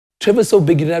Trevor's so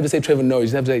big, you didn't have to say Trevor Noah, you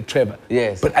just have to say Trevor.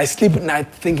 Yes. But I sleep at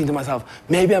night thinking to myself,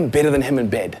 maybe I'm better than him in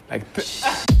bed. Like.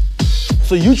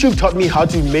 So YouTube taught me how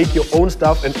to make your own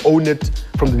stuff and own it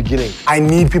from the beginning. I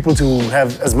need people to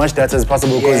have as much data as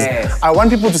possible because I want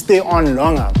people to stay on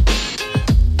longer.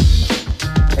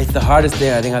 It's the hardest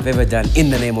thing I think I've ever done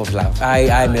in the name of love.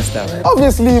 I messed up.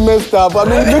 Obviously you messed up. I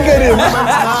mean, look at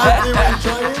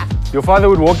him. Your father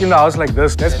would walk in the house like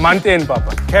this. That's month end,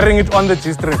 Papa. Carrying it on the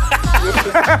G-string.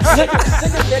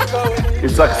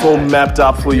 It's like so mapped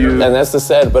up for you. And that's the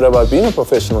sad bit about being a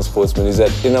professional sportsman is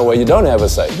that, in a way, you don't have a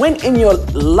say. When in your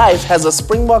life has a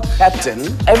Springbok captain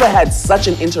ever had such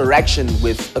an interaction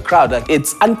with a crowd? Like,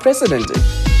 it's unprecedented.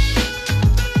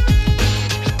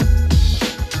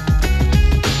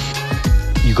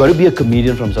 You got to be a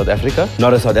comedian from South Africa,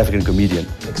 not a South African comedian.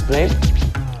 Explain.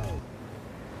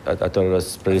 I thought it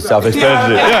was pretty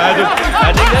self-explanatory. Yeah,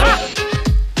 I think that